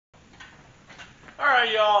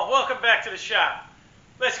Alright y'all, welcome back to the shop.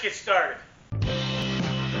 Let's get started.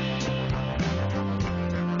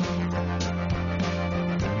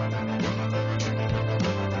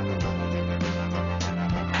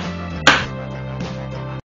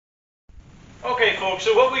 Okay folks,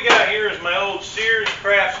 so what we got here is my old Sears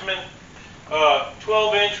Craftsman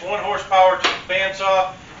 12-inch 1 horsepower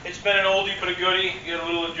bandsaw. It's been an oldie but a goodie. You get a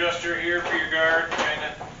little adjuster here for your guard, kind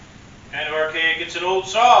of archaic. It's an old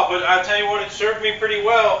saw, but I'll tell you what, it served me pretty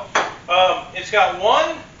well. It's got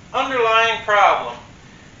one underlying problem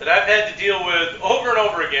that I've had to deal with over and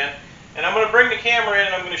over again, and I'm going to bring the camera in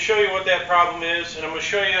and I'm going to show you what that problem is, and I'm going to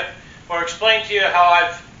show you or explain to you how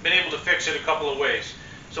I've been able to fix it a couple of ways.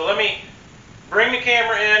 So let me bring the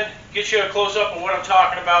camera in, get you a close-up of what I'm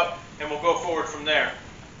talking about, and we'll go forward from there.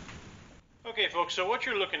 Okay folks, so what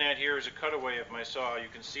you're looking at here is a cutaway of my saw. You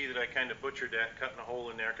can see that I kind of butchered that, cutting a hole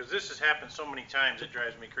in there, because this has happened so many times it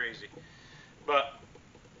drives me crazy.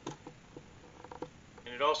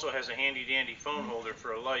 And it also has a handy-dandy phone holder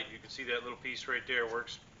for a light. You can see that little piece right there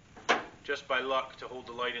works just by luck to hold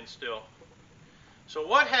the light in still. So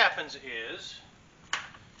what happens is,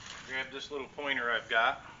 grab this little pointer I've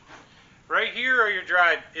got. Right here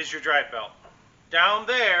is your drive belt. Down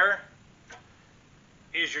there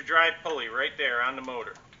is your drive pulley right there on the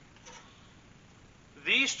motor.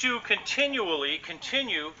 These two continue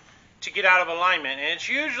to get out of alignment, and it's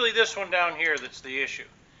usually this one down here that's the issue.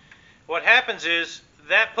 What happens is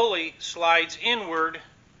that pulley slides inward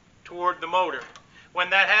toward the motor. When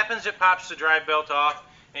that happens, it pops the drive belt off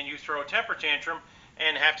and you throw a temper tantrum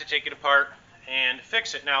and have to take it apart and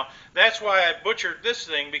fix it. Now that's why I butchered this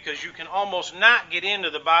thing, because you can almost not get into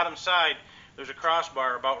the bottom side. There's a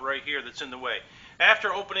crossbar about right here that's in the way.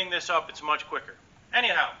 After opening this up, it's much quicker.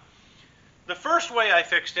 Anyhow, the first way I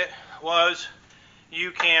fixed it was,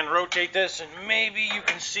 you can rotate this and maybe you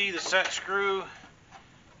can see the set screw.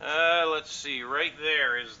 Let's see, right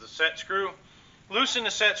there is the set screw. Loosen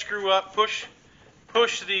the set screw up, push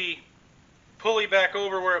the pulley back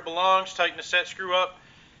over where it belongs, tighten the set screw up,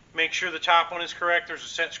 make sure the top one is correct. There's a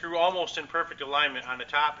set screw almost in perfect alignment on the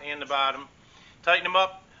top and the bottom. Tighten them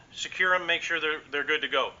up, secure them, make sure they're good to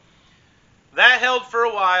go. That held for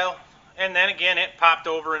a while, and then again it popped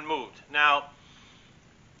over and moved. Now,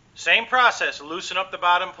 same process, loosen up the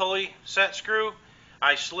bottom pulley set screw,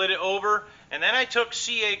 I slid it over, and then I took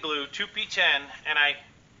CA glue, 2P10, and I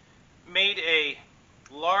made a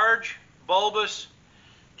large bulbous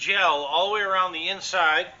gel all the way around the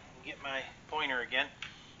inside. Get my pointer again,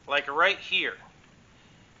 like right here.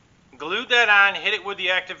 Glued that on, hit it with the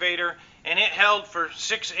activator, and it held for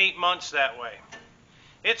 6-8 months that way.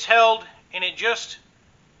 It's held, and it just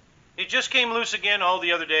came loose again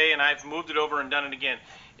the other day, and I've moved it over and done it again.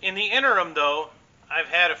 In the interim, though, I've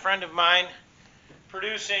had a friend of mine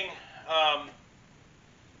producing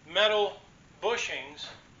metal bushings.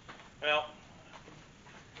 Well,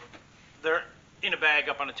 they're in a bag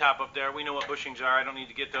up on the top up there. We know what bushings are. I don't need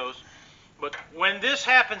to get those. But when this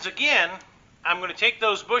happens again, I'm going to take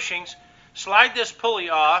those bushings, slide this pulley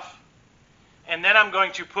off, and then I'm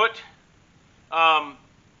going to put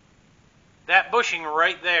that bushing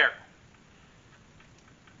right there.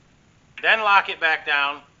 Then lock it back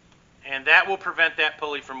down, and that will prevent that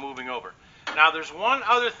pulley from moving over. Now there's one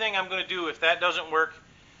other thing I'm going to do if that doesn't work.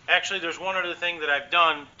 Actually, there's one other thing that I've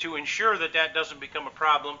done to ensure that that doesn't become a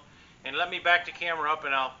problem. And let me back the camera up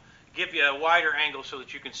and I'll give you a wider angle so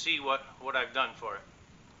that you can see what I've done for it.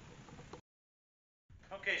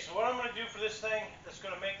 Okay, so what I'm going to do for this thing that's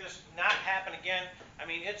going to make this not happen again, I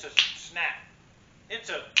mean, it's a snap.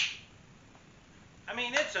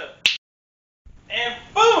 And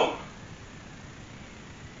boom!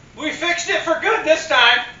 We fixed it for good this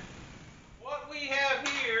time. What we have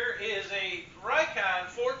here is a Rikon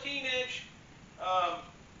 14-inch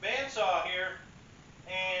bandsaw here,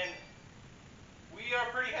 and we are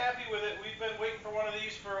pretty happy with it. We've been waiting for one of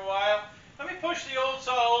these for a while. Let me push the old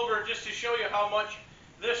saw over just to show you how much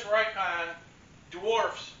this Rikon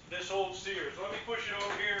dwarfs this old Sears. Let me push it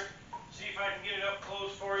over here, see if I can get it up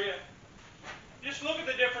close for you. Just look at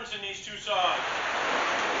the difference in these two saws.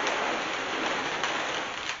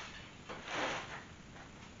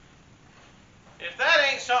 If that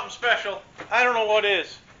ain't something special, I don't know what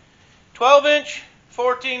is. 12-inch,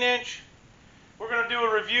 14-inch. We're going to do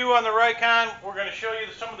a review on the Rikon. We're going to show you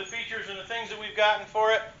some of the features and the things that we've gotten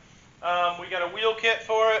for it. We got a wheel kit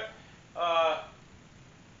for it. I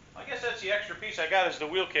guess that's the extra piece I got is the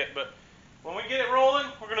wheel kit. But when we get it rolling,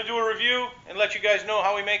 we're going to do a review and let you guys know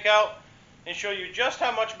how we make out and show you just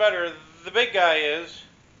how much better the big guy is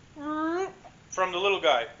from the little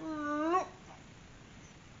guy.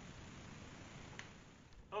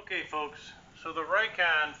 Okay folks, so the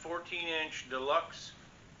Rikon 14-inch Deluxe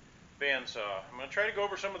bandsaw. I'm going to try to go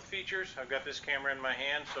over some of the features. I've got this camera in my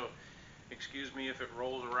hand, so excuse me if it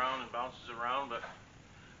rolls around and bounces around. But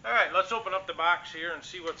alright, let's open up the box here and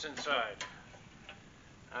see what's inside.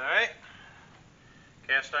 Alright,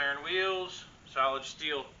 cast iron wheels, solid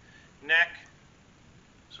steel neck,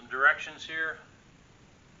 some directions here.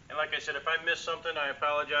 And like I said, if I miss something, I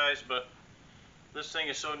apologize, but this thing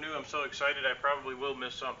is so new, I'm so excited, I probably will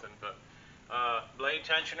miss something. But blade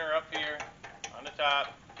tensioner up here on the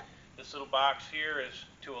top. This little box here is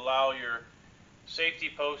to allow your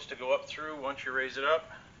safety post to go up through once you raise it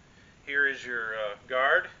up. Here is your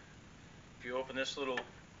guard. If you open this little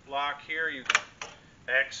lock here, you can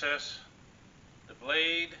access the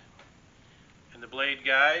blade and the blade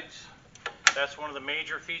guides. That's one of the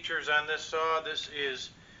major features on this saw. This is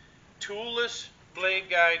toolless blade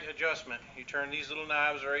guide adjustment. You turn these little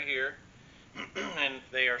knobs right here and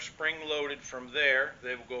they are spring loaded from there.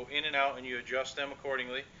 They will go in and out and you adjust them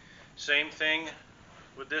accordingly. Same thing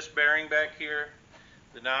with this bearing back here.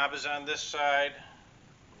 The knob is on this side.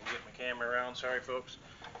 Let me get my camera around, sorry folks.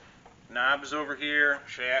 Knob is over here,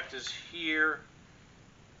 shaft is here,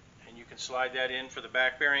 and you can slide that in for the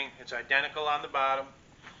back bearing. It's identical on the bottom.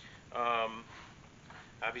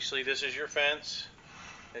 Obviously this is your fence.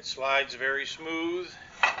 It slides very smooth,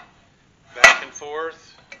 back and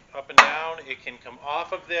forth, up and down. It can come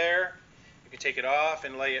off of there. You can take it off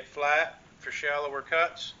and lay it flat for shallower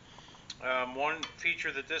cuts. One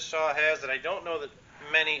feature that this saw has that I don't know that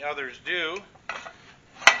many others do,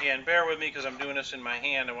 again, bear with me because I'm doing this in my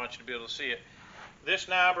hand, I want you to be able to see it. This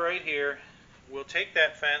knob right here will take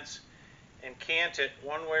that fence and cant it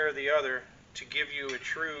one way or the other to give you a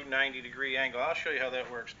true 90-degree angle. I'll show you how that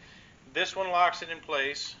works. This one locks it in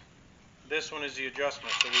place. This one is the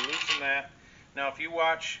adjustment. So we loosen that. Now if you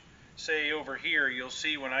watch, say over here, you'll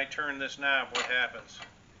see when I turn this knob what happens.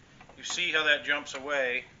 You see how that jumps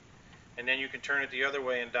away, and then you can turn it the other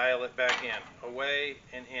way and dial it back in. Away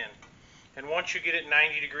and in. And once you get it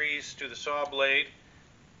 90 degrees to the saw blade,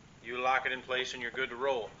 you lock it in place and you're good to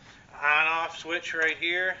roll. On-off switch right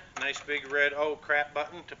here. Nice big red oh crap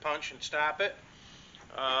button to punch and stop it.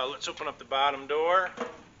 Let's open up the bottom door.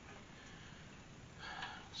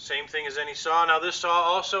 Same thing as any saw. Now this saw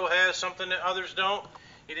also has something that others don't.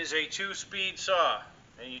 It is a 2-speed saw.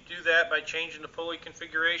 And you do that by changing the pulley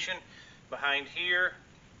configuration behind here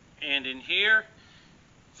and in here.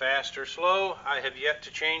 Fast or slow, I have yet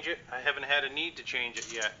to change it. I haven't had a need to change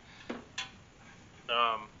it yet.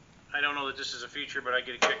 I don't know that this is a feature, but I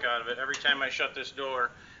get a kick out of it. Every time I shut this door,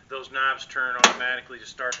 those knobs turn automatically to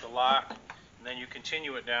start the lock, and then you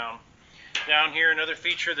continue it down. Down here, another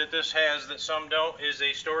feature that this has that some don't is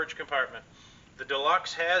a storage compartment. The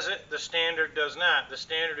Deluxe has it, the Standard does not. The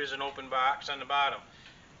Standard is an open box on the bottom.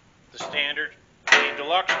 The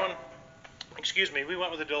Deluxe one, excuse me, we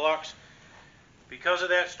went with the Deluxe because of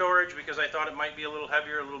that storage, because I thought it might be a little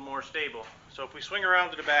heavier, a little more stable. So if we swing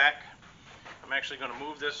around to the back, I'm actually going to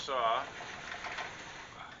move this saw.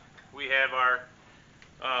 We have our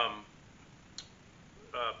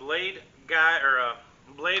blade guide or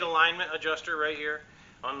blade alignment adjuster right here.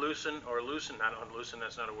 Loosen,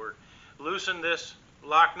 that's not a word. Loosen this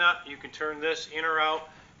lock nut. You can turn this in or out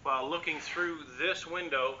while looking through this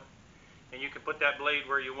window, and you can put that blade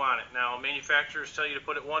where you want it. Now, manufacturers tell you to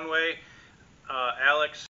put it one way.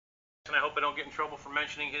 Alex, and I hope I don't get in trouble for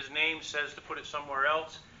mentioning his name, says to put it somewhere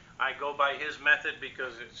else. I go by his method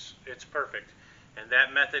because it's perfect. And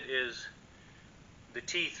that method is the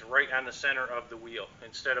teeth right on the center of the wheel.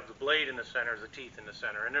 Instead of the blade in the center, the teeth in the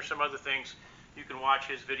center. And there's some other things. You can watch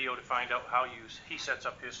his video to find out how he sets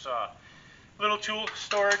up his saw. Little tool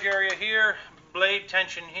storage area here. Blade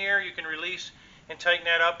tension here. You can release and tighten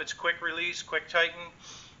that up. It's quick release, quick tighten.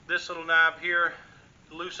 This little knob here,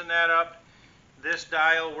 loosen that up. This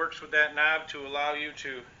dial works with that knob to allow you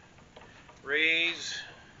to raise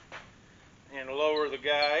and lower the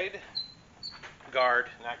guard,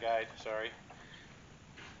 sorry.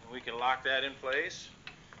 And we can lock that in place.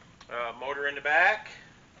 Motor in the back.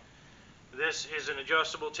 This is an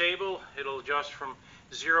adjustable table. It'll adjust from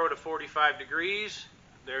 0 to 45 degrees.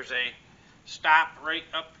 There's a stop right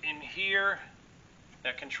up in here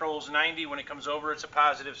that controls 90. When it comes over, it's a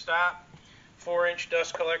positive stop. 4-inch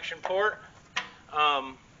dust collection port.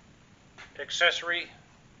 Accessory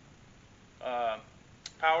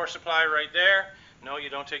power supply right there. No, you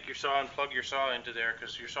don't take your saw and plug your saw into there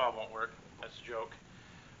because your saw won't work. That's a joke.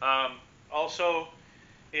 Also,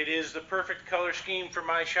 it is the perfect color scheme for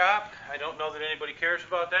my shop. I don't know that anybody cares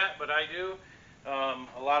about that, but I do.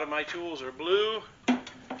 A lot of my tools are blue,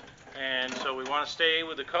 and so we want to stay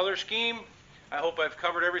with the color scheme. I hope I've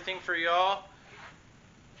covered everything for y'all.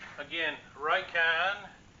 Again, Rikon,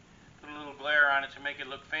 put a little glare on it to make it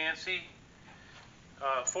look fancy.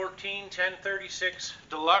 14-1036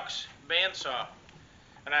 Deluxe bandsaw.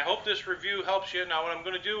 And I hope this review helps you. Now what I'm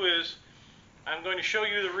going to do is I'm going to show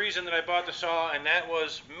you the reason that I bought the saw, and that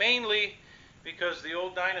was mainly because the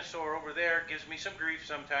old dinosaur over there gives me some grief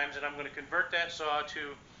sometimes, and I'm going to convert that saw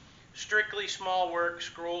to strictly small work,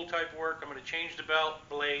 scroll type work. I'm going to change the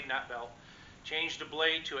blade, change the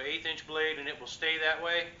blade to an 1/8 inch blade, and it will stay that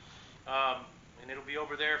way. And it'll be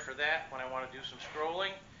over there for that when I want to do some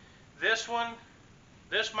scrolling. This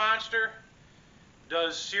monster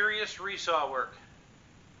does serious resaw work,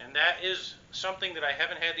 and that is something that I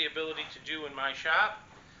haven't had the ability to do in my shop.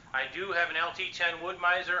 I do have an LT10 wood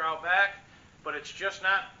miser out back, but it's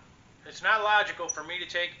not logical for me to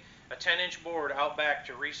take a 10-inch board out back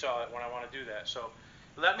to resaw it when I want to do that. So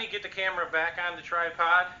let me get the camera back on the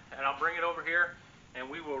tripod, and I'll bring it over here, and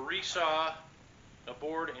we will resaw a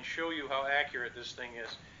board and show you how accurate this thing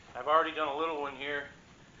is. I've already done a little one here.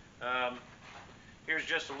 Here's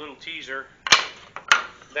just a little teaser.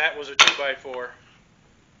 That was a 2x4,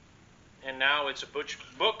 and now it's a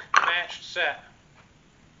book matched set.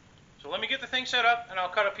 So let me get the thing set up, and I'll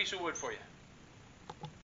cut a piece of wood for you.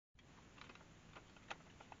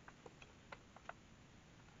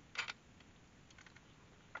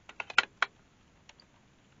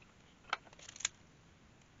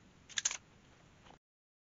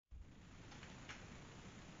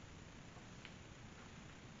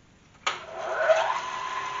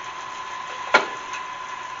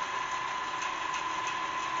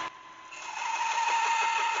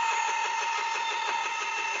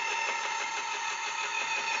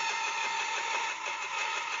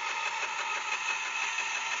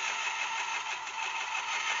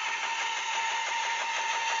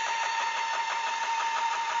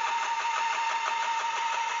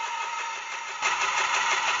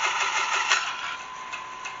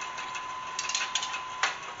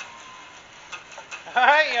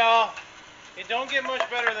 Alright, y'all. It don't get much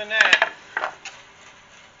better than that.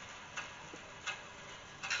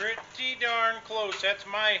 Pretty darn close. That's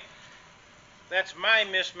my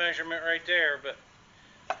mismeasurement right there. But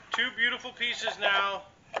two beautiful pieces now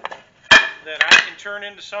that I can turn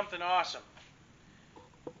into something awesome.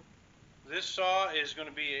 This saw is going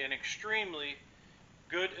to be an extremely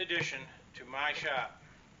good addition to my shop.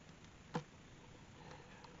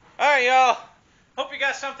 Alright, y'all. Hope you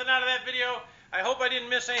got something out of that video. I hope I didn't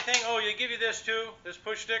miss anything. Oh, you give you this too, this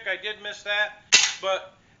push stick. I did miss that.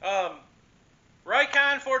 But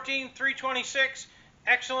Rikon 14326,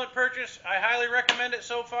 excellent purchase. I highly recommend it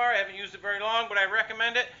so far. I haven't used it very long, but I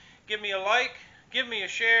recommend it. Give me a like, give me a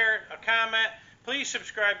share, a comment. Please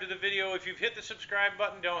subscribe to the video. If you've hit the subscribe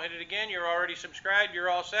button, don't hit it again. You're already subscribed. You're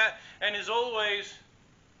all set. And as always,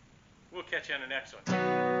 we'll catch you on the next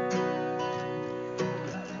one.